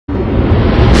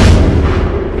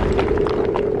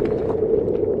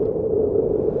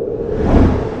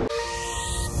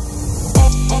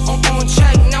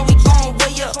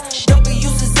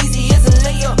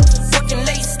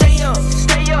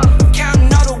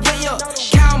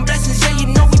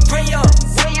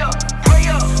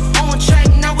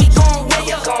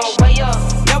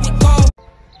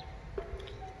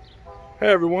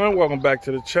Hey everyone, welcome back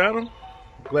to the channel.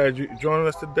 Glad you're joining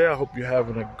us today. I hope you're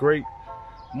having a great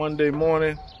Monday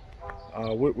morning.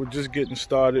 We're just getting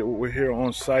started. We're here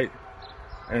on site.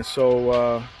 And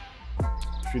so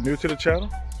if you're new to the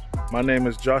channel, my name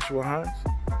is Joshua Hines,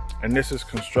 and this is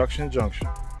Construction Junction.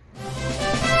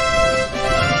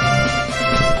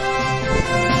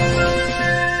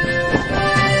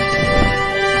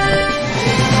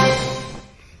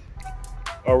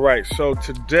 All right, so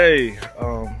today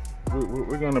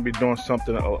we're going to be doing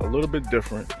something a little bit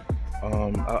different.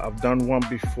 I've done one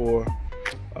before,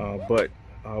 but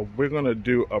we're going to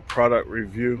do a product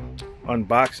review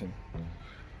unboxing.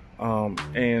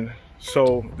 And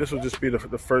so this will just be the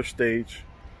first stage.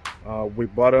 We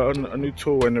bought a new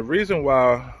tool, and the reason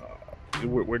why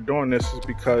we're doing this is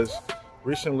because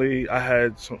recently I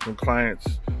had some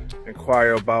clients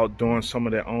inquire about doing some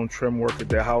of their own trim work at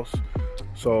their house.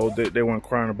 So they were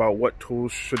inquiring about what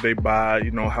tools should they buy,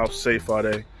 you know, how safe are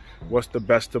they, what's the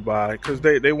best to buy, because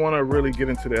they want to really get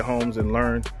into their homes and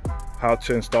learn how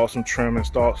to install some trim,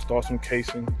 install some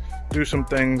casing, do some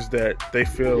things that they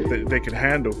feel that they can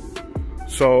handle.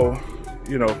 So,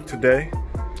 you know, today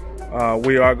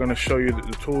we are going to show you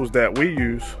the tools that we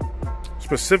use,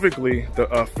 specifically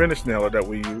the finish nailer that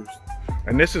we use.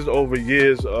 And this is over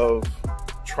years of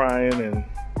trying and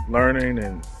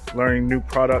learning new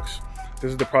products. This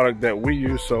is the product that we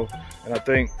use, and I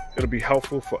think it'll be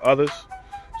helpful for others.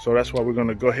 So that's why we're going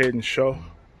to go ahead and show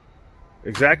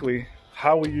exactly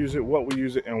how we use it, what we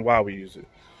use it, and why we use it.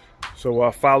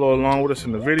 So follow along with us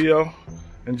in the video,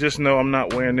 and just know I'm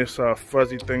not wearing this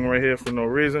fuzzy thing right here for no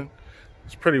reason.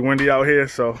 It's pretty windy out here,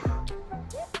 so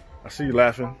I see you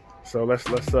laughing. So let's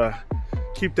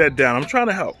keep that down. I'm trying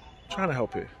to help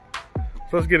here.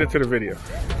 So let's get into the video.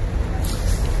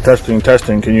 Testing,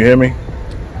 can you hear me?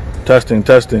 Testing.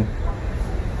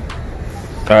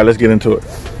 All right, let's get into it.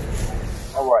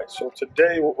 All right, so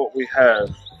today what we have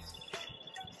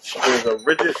is a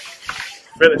Ridgid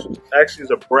finish. Actually,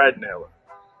 it's a Brad nailer.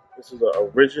 This is a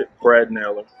Ridgid Brad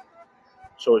nailer.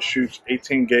 So it shoots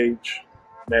 18 gauge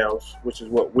nails, which is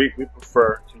what we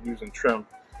prefer to use in trim.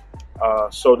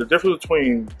 So the difference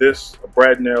between this, a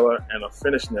Brad nailer, and a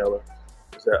finish nailer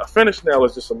is that a finish nailer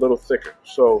is just a little thicker.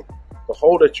 So the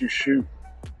hole that you shoot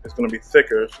is going to be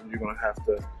thicker, so you're going to have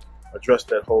to address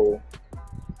that hole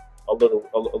a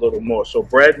little more. So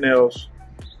Brad nails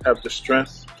have the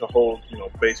strength to hold, you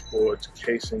know, baseboards,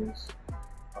 casings,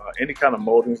 any kind of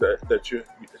moldings that you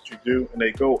do, and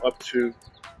they go up to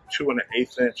 2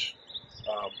 1/8 inch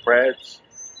brads.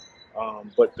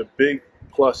 But the big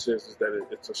plus is that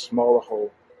it's a smaller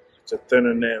hole, it's a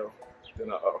thinner nail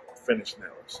than a finish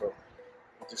nailer. So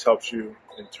it just helps you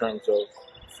in terms of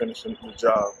finishing the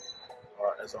job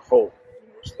as a whole. You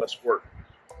know, it's less work.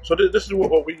 So this is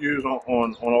what we use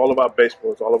on all of our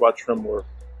baseboards, all of our trim work,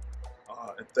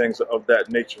 and things of that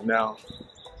nature. Now,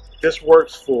 this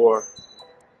works for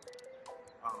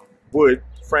wood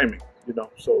framing, you know,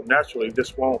 so naturally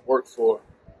this won't work for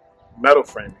metal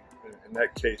framing. In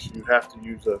that case, you have to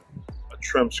use a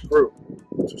trim screw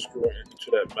to screw it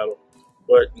into that metal.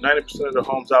 But 90% of the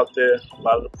homes out there, a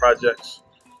lot of the projects,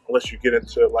 unless you get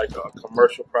into like a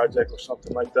commercial project or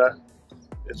something like that,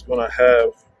 it's going to have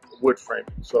wood framing.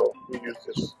 So we use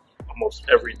this almost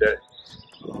every day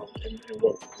in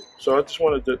what we do. So I just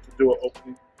wanted to do an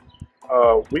opening.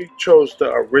 We chose the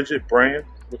Ridgid brand,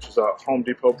 which is a Home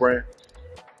Depot brand.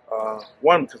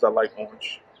 One, because I like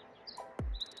orange.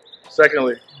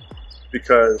 Secondly,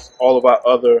 because all of our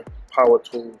other power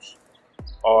tools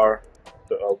are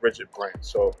the Ridgid brand.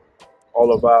 So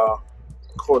all of our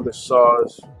cordless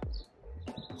saws,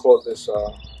 cordless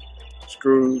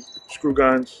screw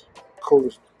guns,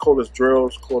 cordless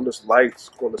drills, cordless lights,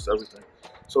 cordless everything.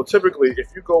 So typically,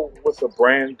 if you go with a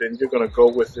brand, then you're going to go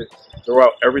with it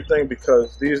throughout everything,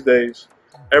 because these days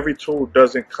every tool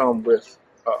doesn't come with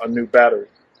a new battery.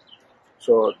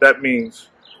 So that means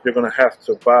you're going to have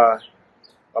to buy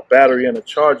a battery and a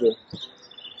charger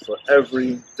for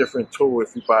every different tool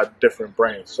if you buy different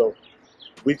brands. So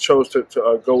we chose to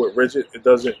go with Ridgid. It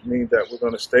doesn't mean that we're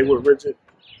going to stay with Ridgid,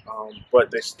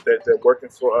 but they're working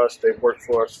for us. They've worked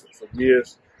for us for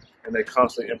years, and they're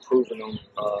constantly improving them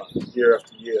year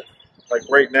after year. Like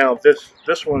right now,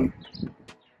 this one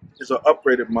is an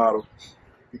upgraded model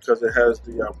because it has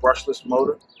the brushless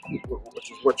motor,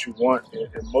 which is what you want in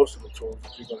most of the tools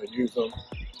if you're going to use them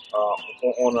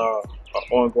on an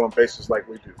ongoing basis like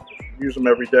we do. If you use them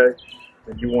every day,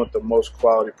 then you want the most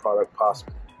quality product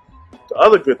possible. The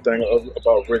other good thing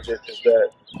about Ridgid is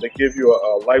that they give you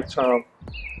a lifetime,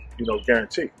 you know,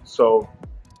 guarantee. So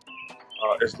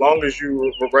as long as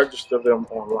you register them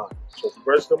online. So if you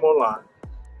register them online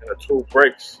and a tool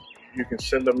breaks, you can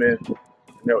send them in, and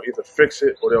they'll either fix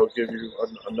it or they'll give you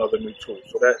another new tool.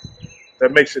 So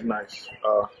that makes it nice.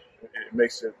 It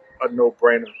makes it a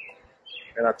no-brainer.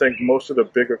 And I think most of the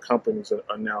bigger companies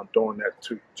are now doing that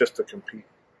too, just to compete.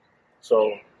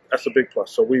 So that's a big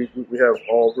plus. So we have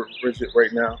all Ridgid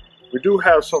right now. We do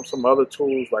have some other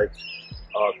tools like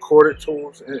corded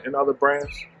tools in other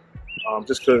brands,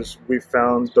 just because we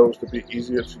found those to be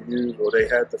easier to use, or they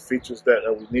had the features that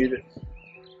we needed.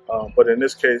 But in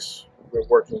this case, we're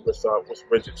working with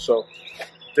Ridgid. So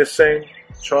this same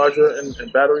charger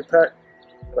and battery pack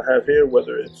that I have here,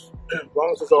 whether it's, as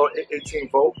long as it's all 18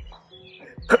 volt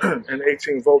and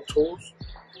 18 volt tools,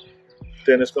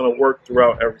 then it's going to work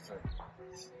throughout everything.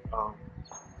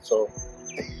 So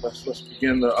let's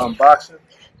begin the unboxing.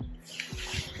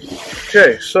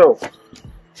 Okay, so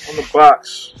on the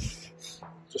box,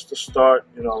 just to start,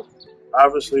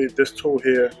 obviously this tool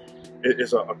here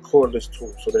is a cordless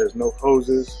tool, so there's no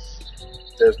hoses,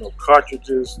 there's no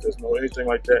cartridges, there's no anything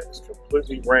like that. It's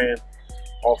completely ran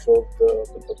off of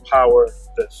the power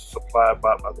that's supplied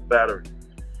by the battery.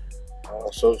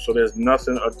 So there's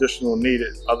nothing additional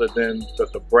needed other than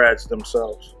the brads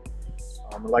themselves.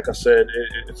 Like I said,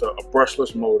 it's a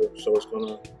brushless motor, so it's going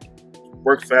to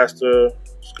work faster.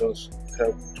 It's going to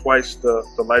have twice the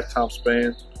lifetime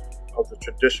span of the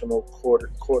traditional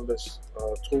cordless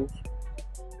tools.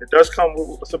 It does come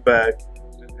with a bag,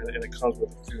 and it comes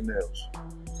with a few nails.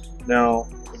 Now,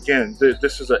 again,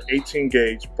 this is an 18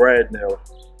 gauge brad nail.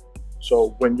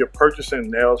 So when you're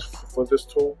purchasing nails for this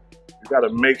tool, you got to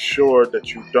make sure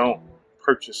that you don't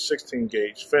purchase 16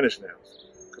 gauge finish nails.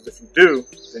 Because if you do,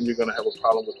 then you're going to have a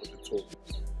problem with the tool.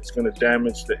 It's going to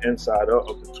damage the inside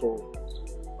of the tool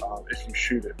if you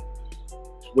shoot it,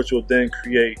 which will then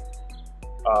create,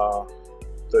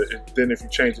 then if you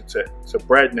change it to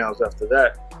brad nails after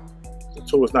that, the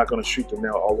tool is not going to shoot the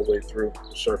nail all the way through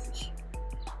the surface.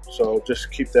 So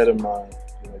just keep that in mind.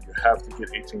 You have to get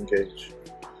 18 gauge.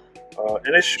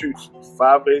 And it shoots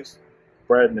 5/8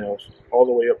 brad nails all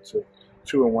the way up to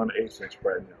 2 1/8 inch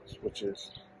brad nails, which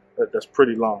is that's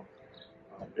pretty long.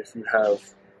 If you have,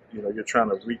 you're trying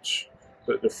to reach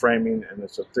the framing and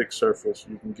it's a thick surface,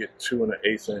 you can get 2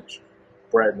 1/8 inch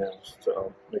brad nails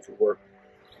to make it work.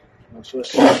 So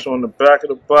let's see on the back of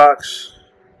the box.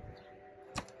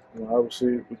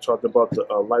 Obviously, we talked about the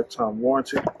lifetime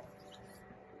warranty.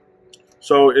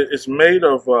 So it's made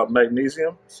of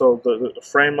magnesium. So the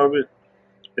frame of it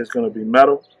is going to be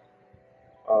metal.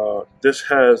 This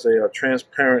has a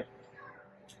transparent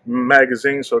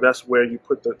magazine, so that's where you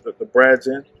put the brads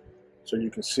in, so you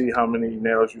can see how many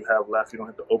nails you have left. You don't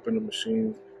have to open the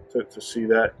machine to see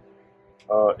that.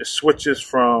 It switches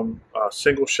from a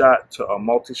single shot to a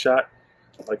multi-shot.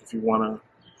 Like if you want to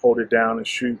hold it down and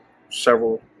shoot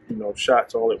several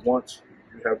shots all at once,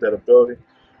 you have that ability.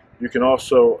 You can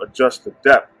also adjust the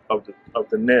depth of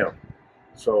the nail,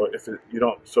 so if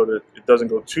so that it doesn't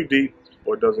go too deep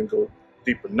or it doesn't go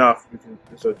deep enough.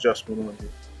 There's an adjustment on here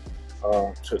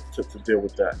to deal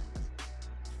with that.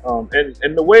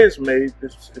 And the way it's made,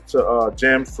 it's a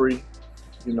jam-free,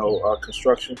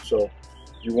 construction, so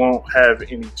you won't have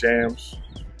any jams.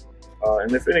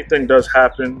 And if anything does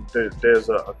happen, there's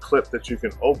a clip that you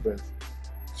can open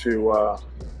to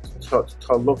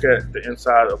look at the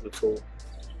inside of the tool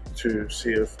to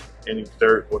see if any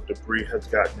dirt or debris has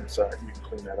gotten inside. You can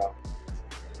clean that out.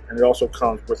 And it also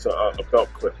comes with a belt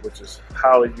clip, which is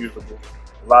highly usable.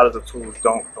 A lot of the tools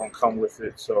don't come with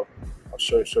it, so I'll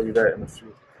show you that in a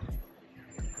few.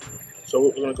 So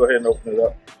we're going to go ahead and open it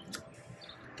up.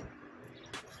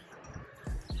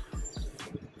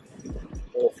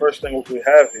 So the first thing we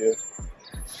have here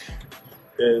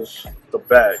is the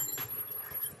bag.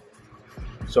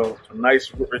 So a nice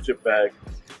Ridgid bag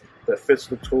that fits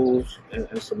the tools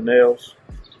and some nails.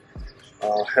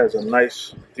 Has a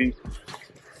nice deep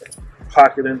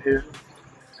pocket in here,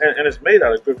 and it's made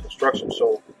out of good construction.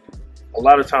 So a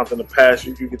lot of times in the past,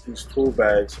 you get these tool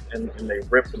bags and they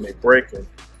rip and they break, and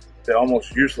they're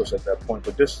almost useless at that point.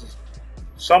 But this is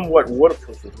somewhat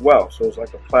waterproof as well, so it's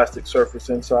like a plastic surface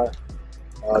inside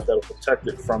that'll protect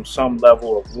it from some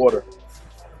level of water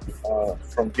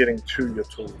from getting to your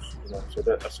tools. So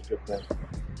that's a good thing.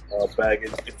 Bag.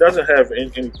 It doesn't have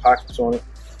any pockets on it,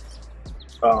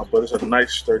 but it's a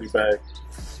nice sturdy bag.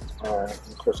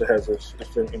 Of course, it has this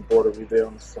embroidery there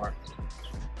on the front,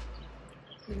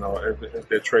 as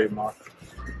their trademark.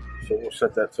 So we'll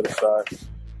set that to the side.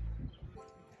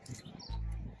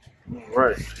 All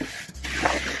right.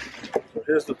 So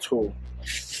here's the tool.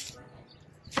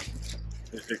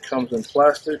 It comes in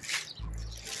plastic,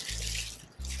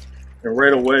 and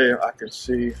right away I can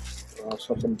see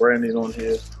some branding on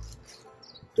here.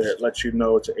 that lets you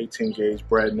know it's an 18 gauge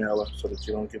Brad nailer so that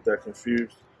you don't get that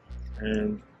confused.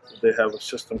 And they have a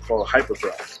system called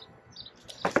hyperdrive.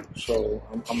 So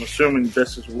I'm assuming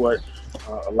this is what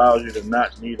allows you to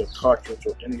not need a cartridge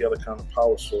or any other kind of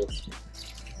power source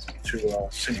to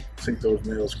sink those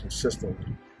nails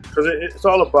consistently. Because it's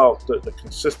all about the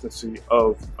consistency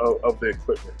of the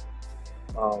equipment.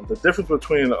 The difference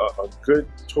between a good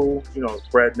tool,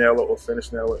 Brad nailer or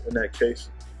finish nailer in that case,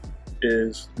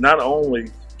 is not only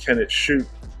can it shoot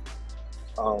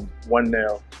one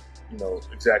nail,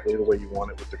 exactly the way you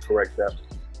want it with the correct depth,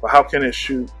 but how can it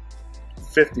shoot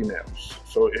 50 nails?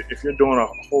 So if you're doing a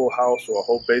whole house or a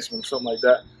whole basement or something like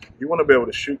that, you want to be able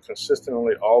to shoot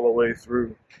consistently all the way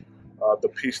through the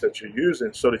piece that you're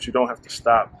using, so that you don't have to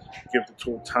stop, give the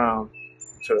tool time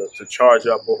to charge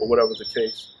up or whatever the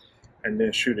case, and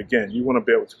then shoot again. You want to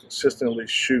be able to consistently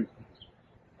shoot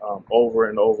over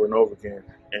and over and over again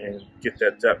and get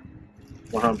that depth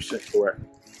 100% correct.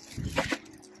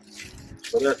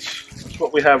 So that's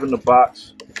what we have in the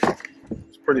box.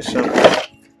 It's pretty simple.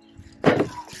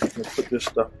 Let's put this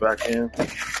stuff back in.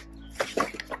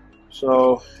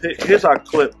 So here's our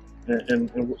clip, and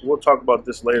we'll talk about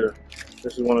this later.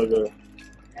 This is one of the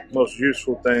most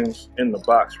useful things in the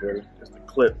box, really, is the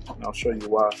clip, and I'll show you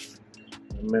why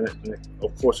in a minute. And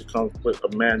of course, it comes with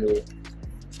a manual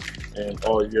and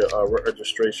all your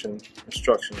registration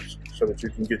instructions so that you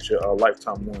can get your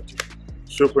lifetime warranty.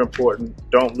 Super important.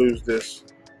 Don't lose this.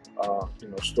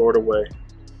 Store it away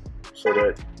so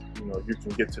that you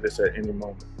can get to this at any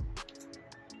moment.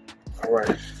 All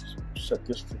right, set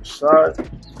this to the side.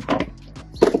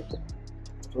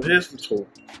 So here's the tool.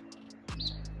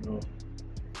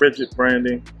 Ridgid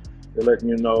branding. They're letting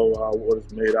you know what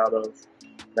it's made out of.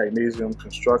 Magnesium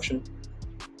construction.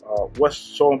 What's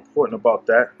so important about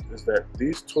that is that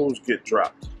these tools get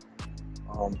dropped.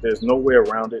 There's no way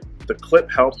around it. The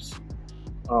clip helps,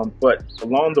 but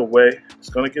along the way, it's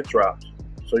going to get dropped.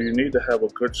 So you need to have a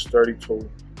good sturdy tool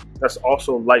that's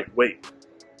also lightweight.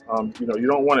 You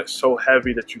don't want it so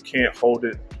heavy that you can't hold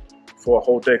it for a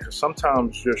whole day, because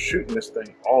sometimes you're shooting this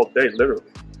thing all day, literally.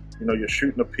 You're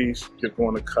shooting a piece, you're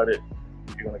going to cut it,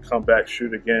 you're going to come back,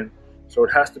 shoot again. So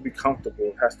it has to be comfortable,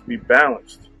 it has to be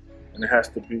balanced, and it has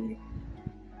to be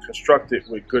constructed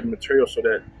with good material so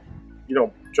that you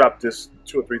don't drop this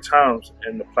 2 or 3 times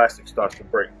and the plastic starts to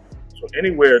break. So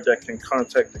anywhere that can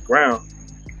contact the ground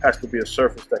has to be a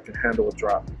surface that can handle a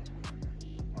drop.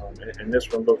 And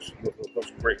this one looks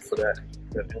great for that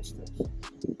instance.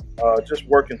 Just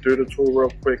working through the tool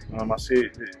real quick. I see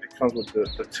it comes with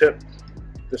the tip,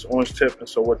 this orange tip, and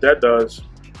so what that does,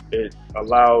 it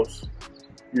allows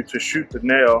you to shoot the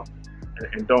nail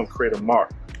and don't create a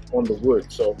mark on the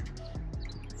wood. So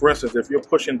for instance, if you're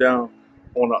pushing down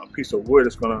on a piece of wood,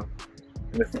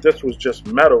 and if this was just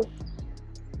metal,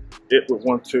 it would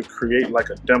want to create like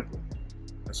a dimple.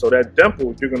 And so that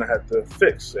dimple you're going to have to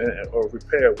fix or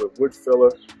repair with wood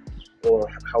filler, or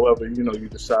however you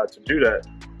decide to do that.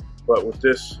 But with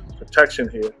this protection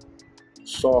here,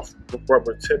 soft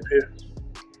rubber tip here,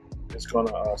 it's going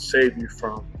to save you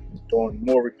from doing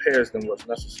more repairs than what's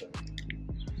necessary.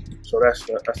 So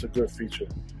that's a good feature.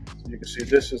 You can see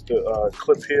this is the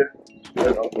clip here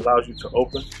that allows you to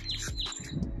open.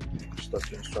 Stuck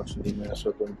the instructions in there so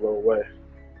it doesn't blow away.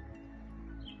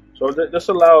 So this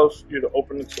allows you to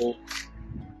open the tool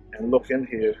and look in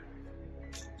here,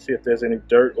 see if there's any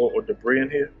dirt or debris in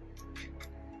here.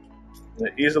 And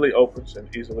it easily opens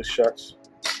and easily shuts.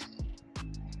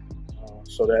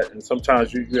 And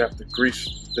sometimes you have to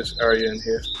grease this area in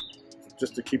here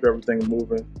just to keep everything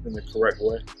moving in the correct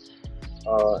way.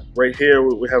 Right here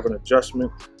we have an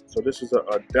adjustment. So this is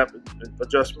a depth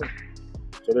adjustment.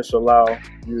 So this allows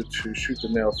you to shoot the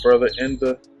nail further in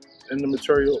the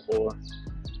material, or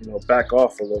back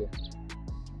off a little.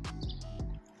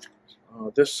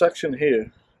 This section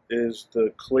here is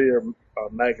the clear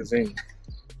magazine,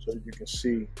 so you can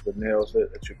see the nails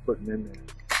that you're putting in there.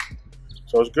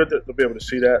 So it's good to be able to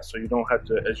see that, so you don't have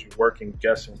to, as you're working,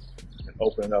 guessing and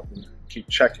open it up and keep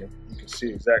checking. You can see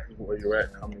exactly where you're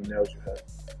at and how many nails you have.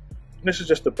 And this is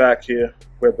just the back here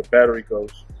where the battery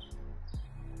goes.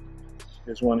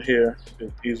 There's one here,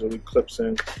 it easily clips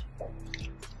in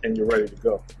and you're ready to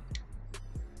go.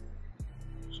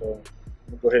 So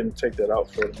we'll go ahead and take that out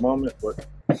for the moment, but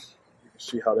you can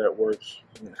see how that works.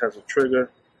 And it has a trigger.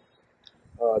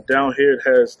 Down here it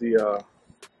has the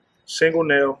single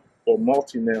nail or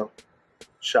multi-nail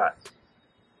shot.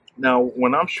 Now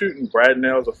when I'm shooting Brad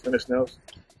nails or finished nails,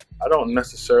 I don't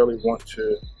necessarily want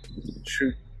to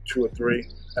shoot 2 or 3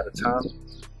 at a time.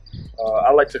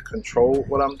 I like to control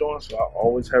what I'm doing, so I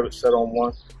always have it set on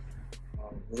one.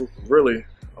 Really,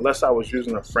 unless I was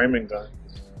using a framing gun,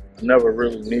 I never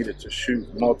really needed to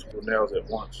shoot multiple nails at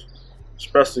once,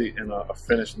 especially in a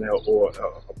finished nail or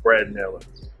a brad nailer.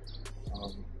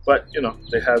 But you know,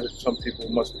 they have it. Some people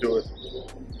must do it.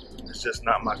 It's just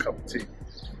not my cup of tea.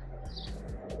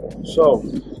 So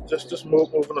just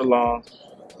moving along.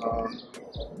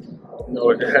 You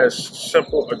know, it has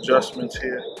simple adjustments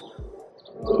here.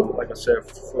 Like I said,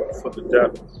 for the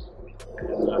depth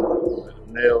and the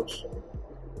nails.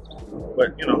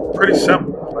 But you know, pretty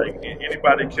simple. Like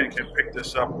anybody can pick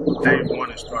this up day one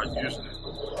and start using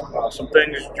it. Some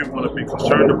things you want to be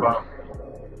concerned about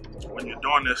when you're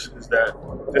doing this is that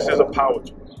this is a power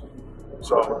tool.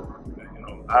 So you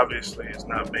know, obviously it's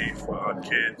not made for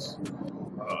kids,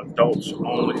 adults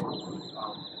only.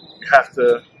 You have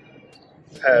to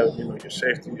have, you know, your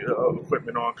safety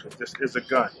equipment on, because this is a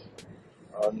gun.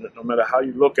 No matter how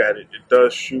you look at it, it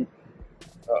does shoot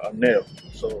a nail.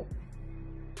 So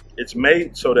it's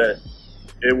made so that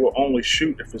it will only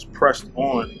shoot if it's pressed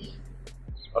on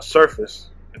a surface,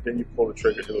 and then you pull the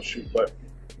trigger, it'll shoot. But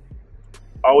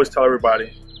I always tell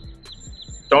everybody,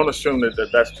 don't assume that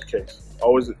that's the case.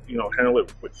 Always, you know, handle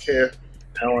it with care,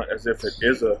 handle it as if it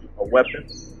is a weapon,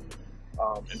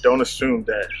 and don't assume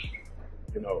that,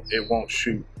 you know, it won't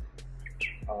shoot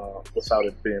without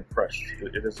it being pressed.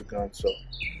 It is a gun, so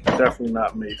definitely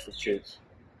not made for kids.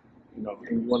 You know,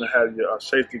 and you want to have your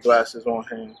safety glasses on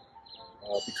hand,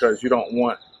 because you don't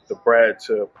want the brad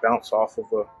to bounce off of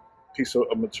a piece of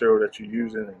material that you're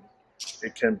using, and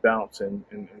it can bounce and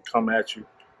come at you.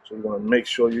 So you want to make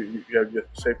sure you have your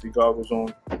safety goggles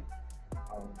on.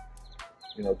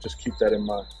 You know, just keep that in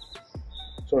mind.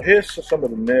 So here's some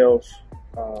of the nails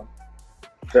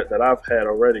that I've had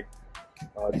already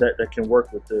that can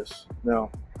work with this. Now,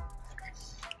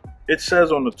 it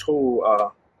says on the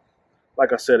tool,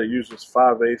 like I said, it uses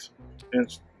 5/8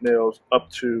 inch nails up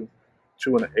to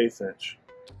 2 1/8 inch.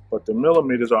 But the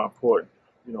millimeters are important.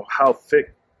 You know, how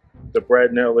thick the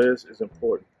brad nail is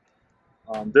important.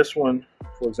 This one,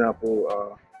 for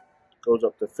example, goes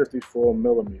up to 54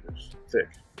 millimeters thick.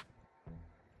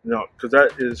 You know, because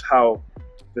that is how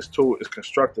this tool is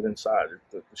constructed inside.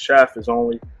 The shaft is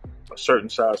only a certain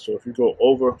size, so if you go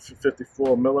over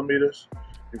 54 millimeters,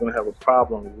 you're going to have a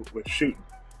problem with shooting.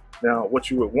 Now, what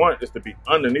you would want is to be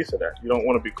underneath of that. You don't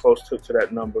want to be close to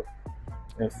that number.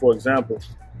 And for example,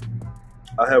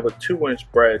 I have a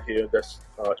 2-inch brad here that's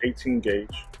 18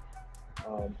 gauge.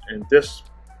 And this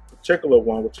particular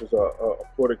one, which is a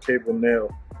ported cable nail,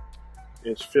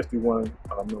 is 51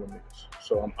 millimeters.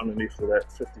 So I'm underneath of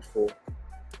that 54.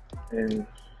 And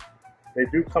they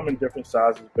do come in different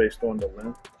sizes based on the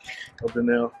length of the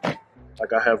nail.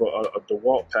 Like I have a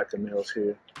DeWalt pack of nails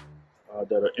here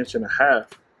that are 1.5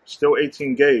 inches, still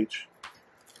 18 gauge,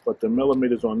 but the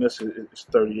millimeters on this is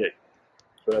 38.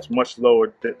 So that's much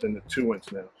lower than the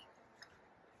 2-inch nails.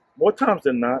 More times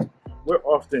than not, we're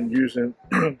often using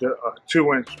the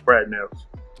 2-inch brad nails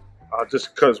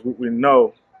just because we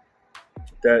know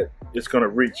that it's going to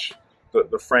reach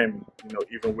the framing, you know,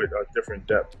 even with different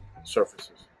depth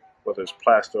surfaces, whether it's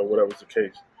plaster or whatever's the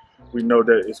case. We know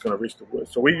that it's going to reach the wood.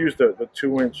 So we use the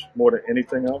 2-inch more than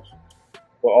anything else,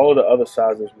 but all of the other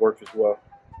sizes work as well,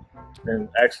 and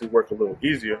actually work a little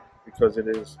easier because it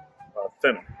is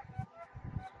thinner.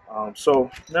 So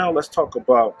now let's talk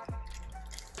about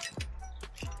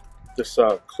this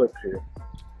clip here.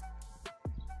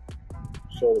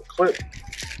 So the clip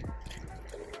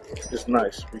is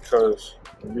nice because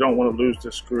you don't want to lose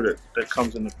this screw that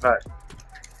comes in the pack.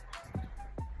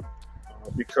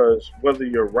 Because whether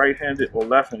you're right-handed or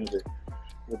left-handed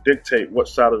will dictate what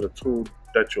side of the tool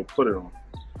that you'll put it on.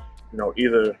 You know,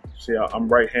 either, see, I'm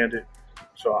right-handed,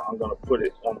 so I'm going to put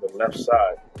it on the left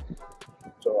side.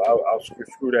 So I'll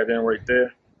screw that in right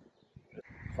there.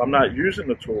 If I'm not using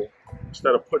the tool,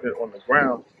 instead of putting it on the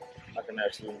ground, I can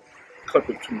actually clip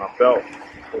it to my belt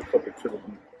or clip it to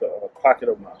the pocket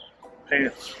of my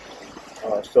pants.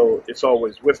 So it's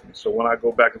always with me. So when I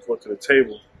go back and forth to the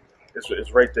table,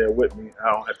 it's right there with me.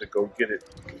 I don't have to go get it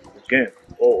again.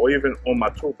 Or even on my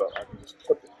tool belt, I can just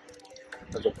clip it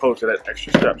as opposed to that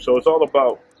extra step. So it's all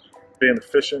about being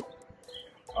efficient.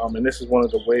 And this is one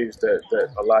of the ways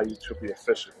that allow you to be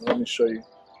efficient. And let me show you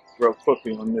real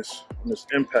quickly on this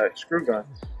impact screw gun.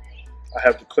 I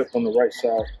have the clip on the right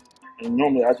side, and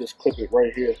normally I just clip it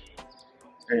right here,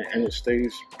 and it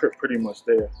stays pretty much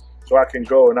there. So I can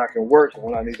go and I can work, and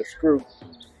when I need a screw,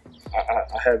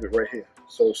 I have it right here.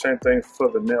 So same thing for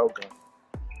the nail gun.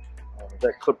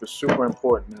 That clip is super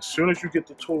important. As soon as you get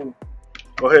the tool,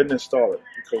 go ahead and install it,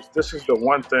 because this is the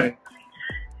one thing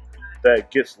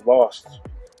that gets lost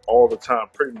all the time,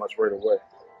 pretty much right away.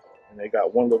 And they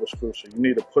got one little screw, so you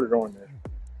need to put it on there.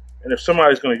 And if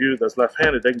somebody's going to use it that's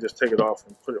left-handed, they can just take it off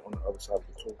and put it on the other side of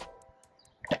the tool,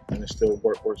 and it still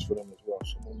works for them as well.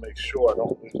 So I'm going to make sure I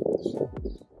don't lose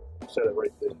this. Set it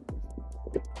right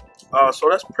there. So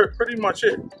that's pretty much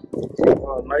it.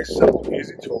 Nice, simple,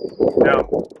 easy tool. Now,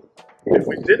 if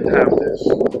we didn't have this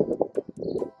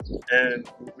and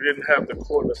we didn't have the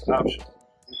cordless option,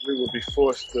 we would be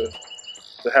forced to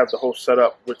have the whole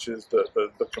setup, which is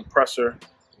the compressor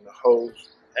and the hose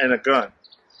and a gun.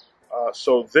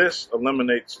 So this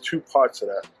eliminates two parts of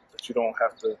that you don't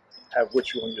have to have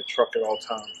with you on your truck at all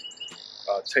times,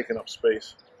 taking up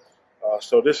space.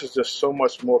 So this is just so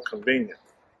much more convenient.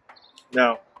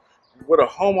 Now, would a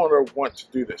homeowner want to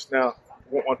do this? Now,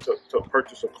 want to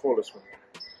purchase a cordless one?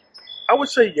 I would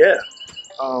say yeah.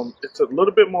 It's a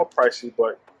little bit more pricey,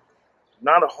 but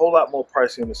not a whole lot more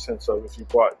pricey in the sense of if you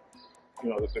bought, you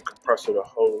know, the compressor, the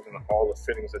hose, and all the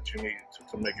fittings that you need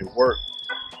to make it work.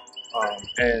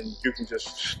 And you can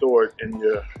just store it in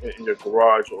your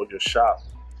garage or your shop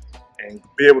and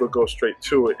be able to go straight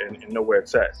to it and know where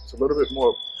it's at. It's a little bit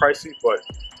more pricey, but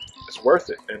it's worth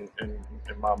it in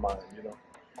my mind. You know,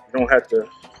 you don't have to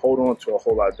hold on to a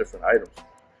whole lot of different items.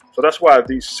 So that's why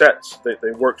these sets,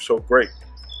 they work so great.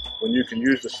 When you can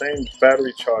use the same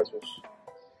battery chargers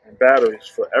and batteries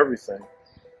for everything,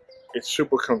 it's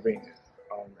super convenient,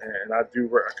 and I do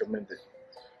recommend it.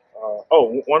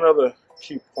 Oh, one other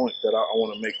key point that I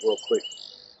want to make real quick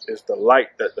is the light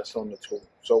that's on the tool.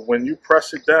 So when you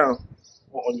press it down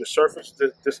on your surface,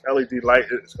 this LED light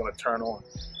is going to turn on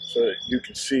so that you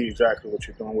can see exactly what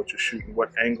you're doing, what you're shooting,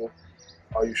 what angle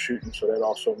are you shooting, so that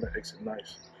also makes it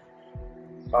nice.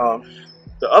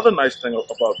 The other nice thing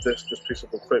about this piece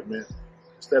of equipment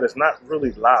is that it's not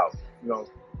really loud. You know,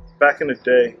 back in the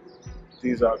day,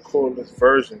 these cordless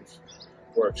versions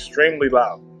were extremely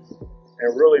loud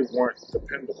and really weren't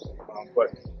dependable.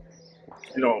 But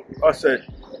you know, us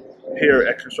here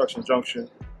at Construction Junction,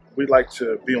 we like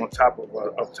to be on top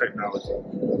of technology.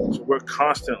 So we're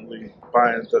constantly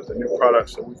buying the new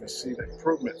products so we can see the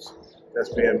improvements that's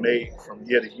being made from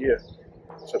year to year,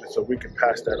 so we can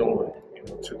pass that on, you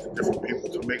know, to different people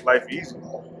to make life easier.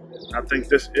 And I think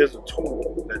this is a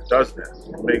tool that does that.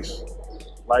 It makes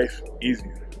life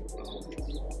easier,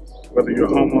 whether you're a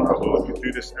homeowner or you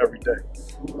do this every day.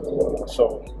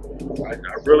 So I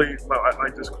really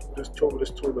like this tool. This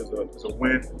tool is a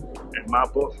win in my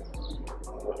book.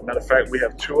 As a matter of fact, we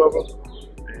have two of them,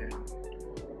 and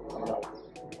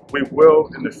we will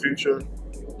in the future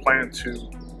plan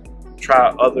to try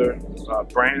other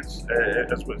brands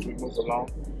as we move along,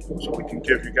 so we can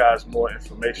give you guys more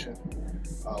information.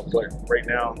 But right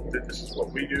now, this is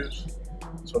what we use.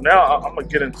 So now I'm gonna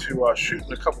get into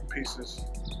shooting a couple pieces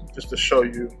just to show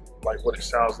you like what it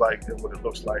sounds like and what it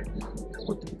looks like and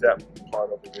what the depth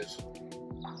part of it is.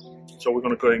 So we're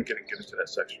gonna go ahead and get into that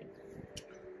section.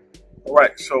 All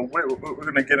right, so we're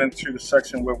gonna get into the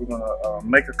section where we're gonna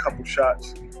make a couple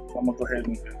shots. So I'm gonna go ahead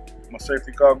and get my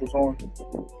safety goggles on.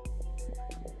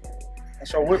 And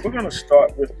so we're gonna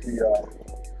start with the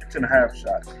 1.5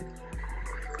 shot,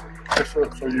 just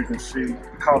so you can see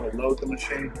how to load the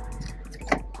machine,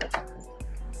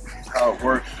 how it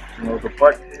works. You know, the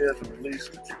button here, the release,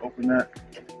 that you open that.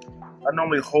 I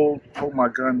normally hold my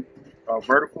gun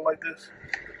vertical like this,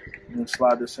 and then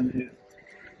slide this in here.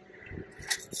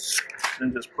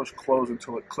 Then just push close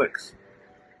until it clicks.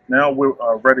 Now we're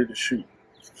ready to shoot.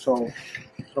 So what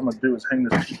I'm gonna do is hang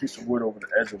this piece of wood over the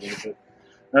edge a little bit.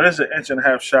 Now this is an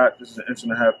 1.5 shot. This is an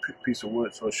 1.5 piece of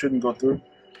wood, so it shouldn't go through.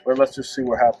 But let's just see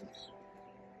what happens.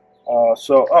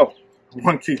 So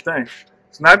one key thing: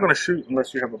 it's not gonna shoot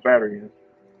unless you have a battery in.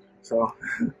 So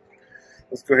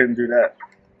let's go ahead and do that.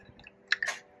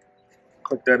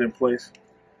 Click that in place.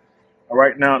 All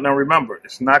right, now remember,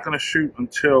 it's not gonna shoot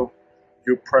until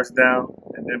you press down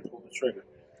and then pull the trigger.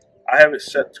 I have it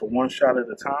set to 1 shot at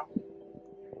a time.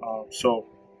 So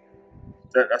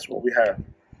that's what we have.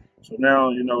 So now,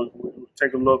 you know,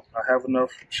 take a look. I have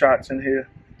enough shots in here.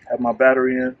 Have my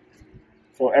battery in.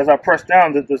 So as I press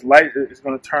down, this light is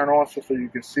going to turn on so you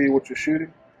can see what you're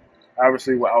shooting.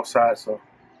 Obviously, we're outside, so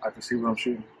I can see what I'm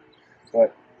shooting.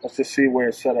 But let's just see where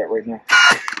it's set at right now.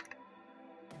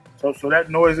 So that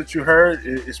noise that you heard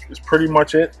is pretty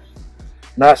much it.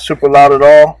 Not super loud at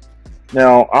all.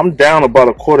 Now, I'm down about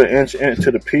a 1/4 inch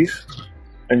into the piece,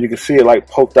 and you can see it like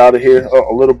poked out of here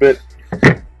a little bit.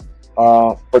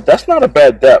 But that's not a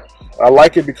bad depth. I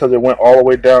like it because it went all the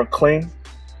way down clean.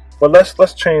 But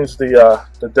let's change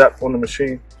the depth on the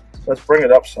machine. Let's bring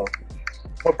it up some.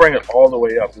 We'll bring it all the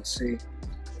way up and see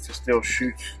if it still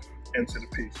shoots into the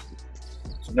piece.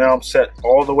 So now I'm set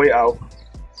all the way out.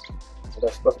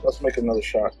 So let's make another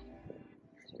shot.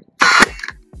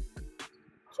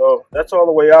 So that's all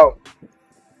the way out,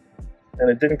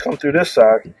 and it didn't come through this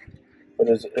side, but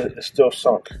it's still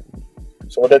sunk.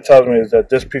 So what that tells me is that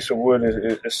this piece of wood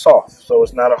is soft, so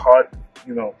it's not a hard,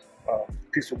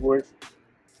 piece of wood.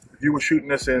 If you were shooting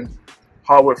this in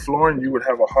hardwood flooring, you would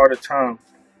have a harder time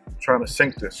trying to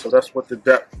sink this. So that's what the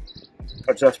depth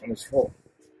adjustment is for.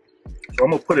 So I'm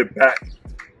gonna put it back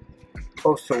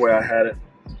close to where I had it,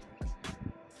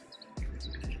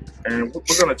 and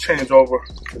we're gonna change over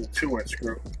to the 2-inch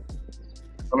screw.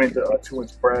 I mean the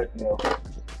 2-inch Brad.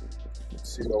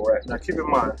 Let's see where we're at. Now keep in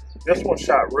mind, this one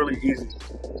shot really easy.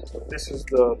 This is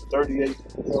the 38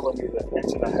 millimeter,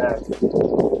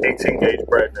 1.5 inch, 18 gauge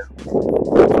Brad now.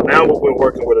 So now we're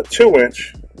working with a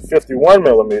 2-inch, 51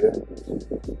 millimeter,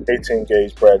 18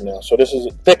 gauge Brad now. So this is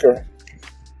thicker.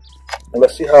 And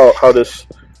let's see how this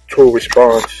tool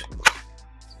responds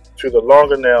to the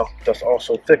longer nail that's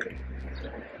also thicker.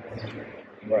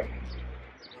 Right.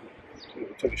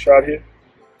 Take a shot here.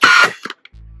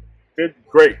 Good,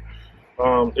 great.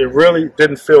 It really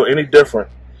didn't feel any different.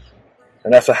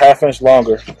 And that's a 1/2 inch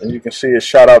longer, and you can see it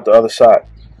shot out the other side.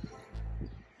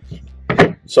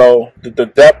 So the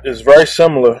depth is very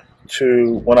similar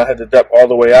to when I had the depth all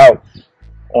the way out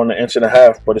on the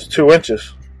 1.5 inch, but it's 2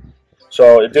 inches.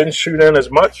 So it didn't shoot in as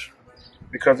much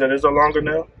because it is a longer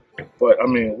nail. But I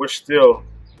mean, we're still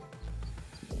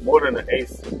more than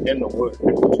 1/8 in the wood,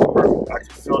 which is perfect. I can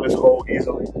fill this hole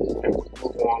easily and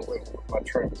move on with my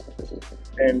trim.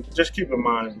 And just keep in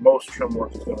mind, most trim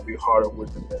work is going to be harder wood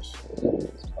than this.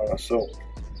 So,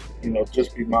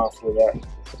 just be mindful of that.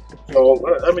 So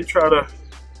let me try to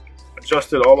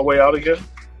adjust it all the way out again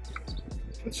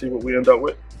and see what we end up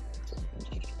with.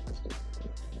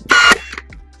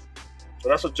 So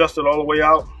that's adjusted all the way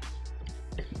out,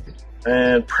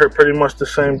 and pretty much the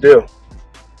same deal.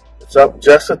 It's up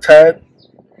just a tad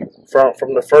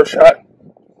from the first shot,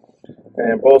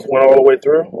 and both went all the way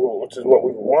through, which is what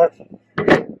we want.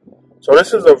 So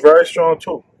this is a very strong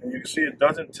tool, and you can see it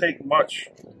doesn't take much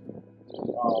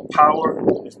power.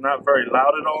 It's not very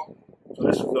loud at all. So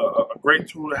this is a great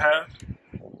tool to have,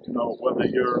 whether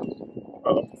you're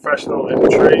a professional in the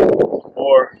trade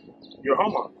or you're a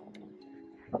homeowner.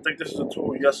 I think this is a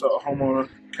tool, yes, a homeowner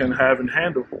can have and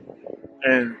handle,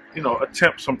 and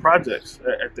attempt some projects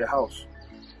at their house,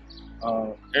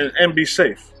 and be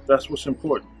safe. That's what's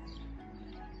important.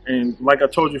 And like I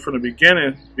told you from the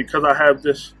beginning, because I have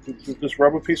this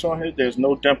rubber piece on here, there's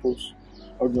no dimples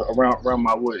around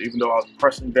my wood, even though I was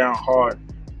pressing down hard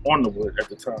on the wood at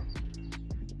the time.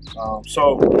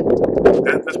 So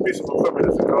this piece of equipment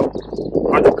is a go,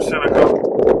 100% a go.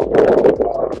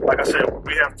 Like I said,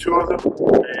 we have 2 of them,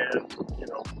 and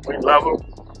we love them.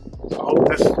 I hope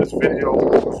this video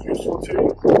was useful to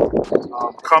you.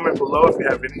 Comment below if you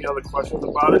have any other questions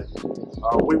about it.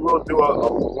 We will do a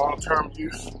long-term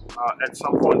use at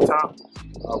some point in time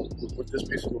with this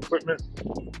piece of equipment.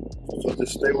 So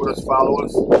just stay with us, follow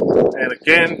us. And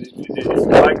again, if you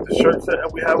like the shirts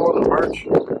that we have on the merch,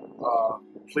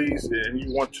 please, and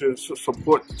you want to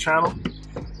support the channel,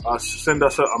 send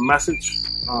us a message.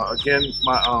 Again,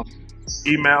 my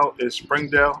email is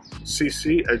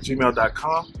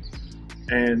springdalecc@gmail.com.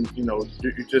 And you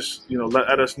just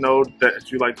let us know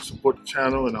that you like to support the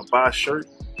channel and buy a shirt.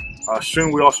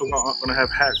 Soon we're also gonna have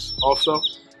hats. Also,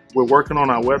 we're working on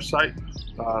our website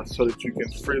so that you can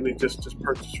freely just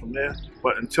purchase from there.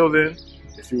 But until then,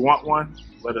 if you want one,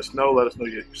 let us know. Let us know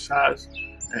your size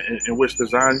and which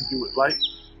design you would like.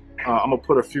 I'm gonna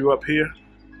put a few up here.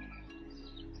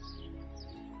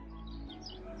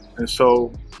 And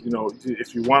so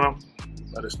if you want them,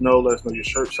 let us know. Let us know your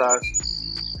shirt size,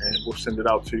 and we'll send it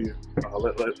out to you.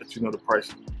 Let you know the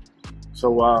pricing.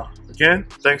 So again,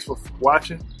 thanks for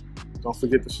watching. Don't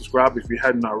forget to subscribe if you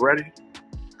hadn't already.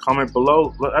 Comment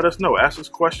below. Let us know. Ask us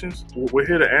questions. We're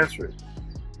here to answer it,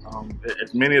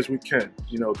 as many as we can.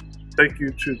 Thank you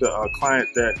to the client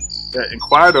that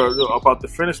inquired about the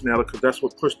finish nailer, because that's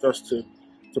what pushed us to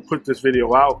put this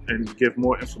video out and give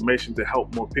more information to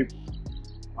help more people.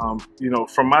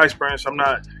 From my experience, I'm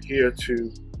not here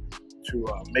to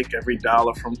make every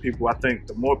dollar from people. I think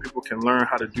the more people can learn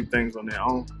how to do things on their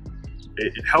own,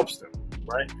 it helps them,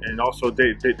 right? And also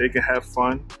they can have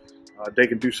fun. They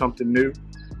can do something new,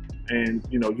 and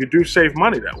you do save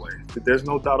money that way. There's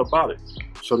no doubt about it.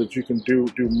 So that you can do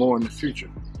more in the future.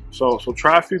 So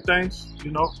try a few things.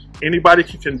 Anybody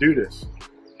can do this.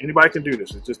 Anybody can do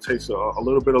this. It just takes a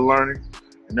little bit of learning,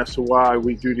 and that's why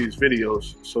we do these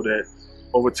videos, so that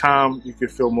over time you can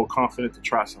feel more confident to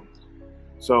try something.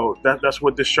 So that's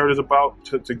what this shirt is about.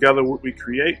 Together we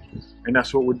create, and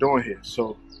that's what we're doing here.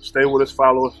 So stay with us,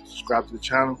 follow us, subscribe to the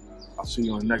channel. I'll see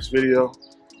you in the next video.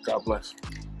 God bless.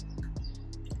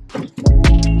 it.